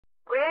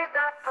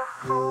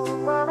whole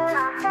world in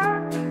our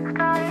hands.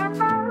 Sky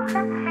above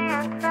and sea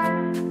and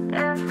sand.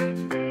 Every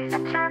day a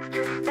chance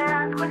to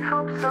stand with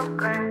hope so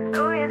grand.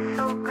 Oh yes,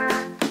 so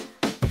grand.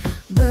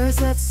 Birds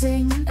that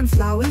sing and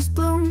flowers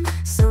bloom.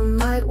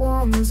 Sunlight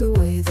warms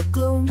away the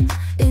gloom.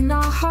 In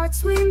our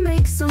hearts we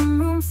make some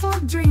room for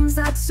dreams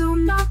that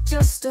soon, not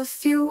just a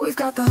few. We've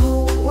got the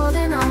whole world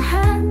in our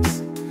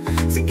hands.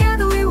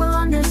 Together we will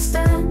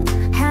understand.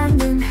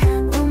 Hand in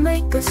hand we'll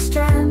make a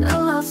strand. A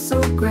love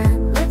so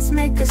grand, let's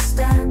make a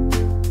stand.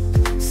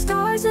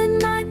 Stars at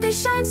night, they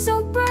shine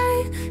so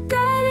bright,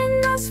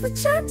 guiding us with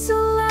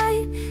gentle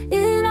light.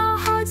 In our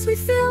hearts we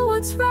feel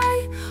what's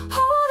right.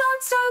 Hold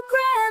on so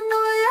grand,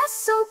 oh yes,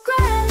 so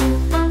grand.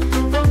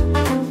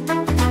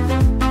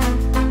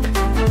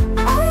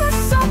 Oh yes,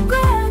 so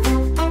grand.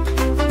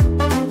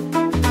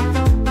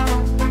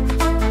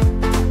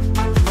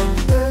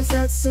 Birds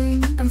that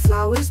sing and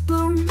flowers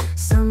bloom.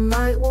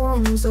 Sunlight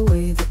warms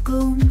away the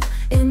gloom.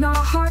 In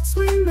our hearts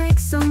we make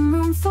some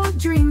room for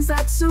dreams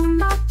that soon,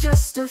 not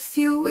just a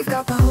few. We've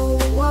got the whole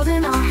world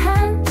in our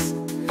hands.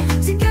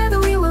 Together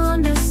we will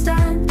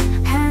understand.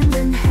 Hand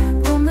in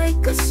hand we'll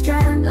make a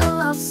strand. A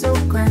love so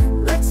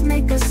grand, let's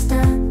make a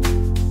stand.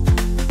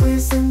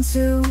 Listen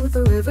to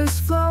the rivers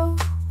flow,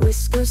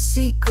 whisper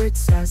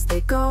secrets as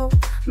they go.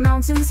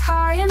 Mountains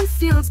high and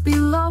fields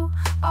below,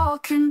 all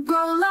can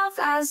grow love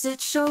as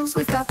it shows.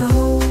 We've got the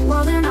whole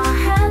world in our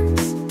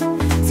hands.